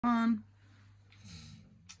On.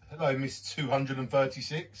 Hello, Miss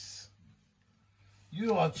 236.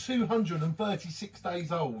 You are 236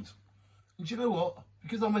 days old. And do you know what?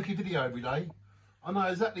 Because I make a video every day, I know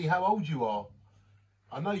exactly how old you are.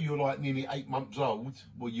 I know you're like nearly 8 months old.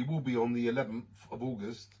 Well, you will be on the 11th of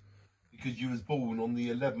August because you was born on the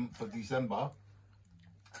 11th of December.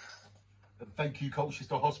 And thank you,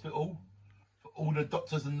 Colchester Hospital, for all the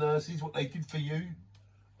doctors and nurses, what they did for you.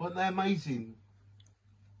 Weren't they amazing?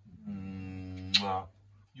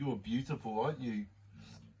 You're beautiful, aren't you?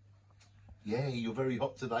 Yeah, you're very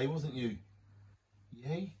hot today, wasn't you?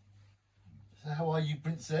 Yay. So how are you,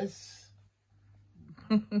 princess?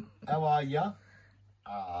 How are ya?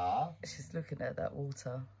 She's looking at that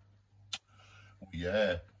water. Oh,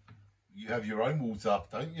 yeah. You have your own water,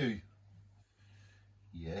 don't you?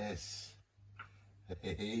 Yes.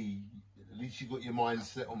 Hey, at least you got your mind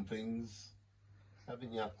set on things,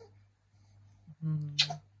 haven't you?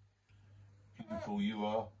 Beautiful you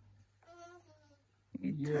are.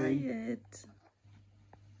 You're tired.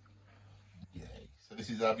 Yeah. So this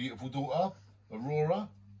is our beautiful daughter, Aurora.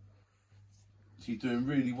 She's doing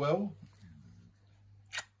really well.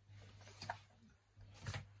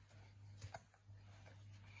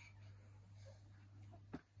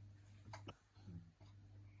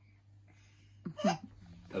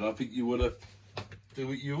 And I think you want to do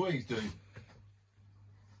what you always do.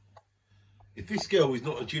 If this girl is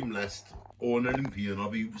not a gymnast or an Olympian, I'll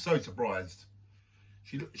be so surprised.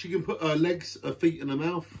 She can put her legs, her feet in her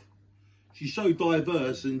mouth. She's so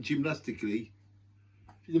diverse and gymnastically.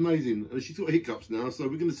 She's amazing. And she's got hiccups now, so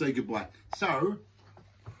we're going to say goodbye. So,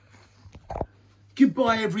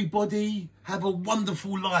 goodbye everybody. Have a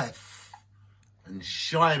wonderful life. And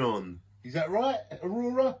shine on. Is that right,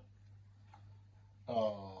 Aurora?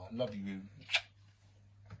 Oh, I love you.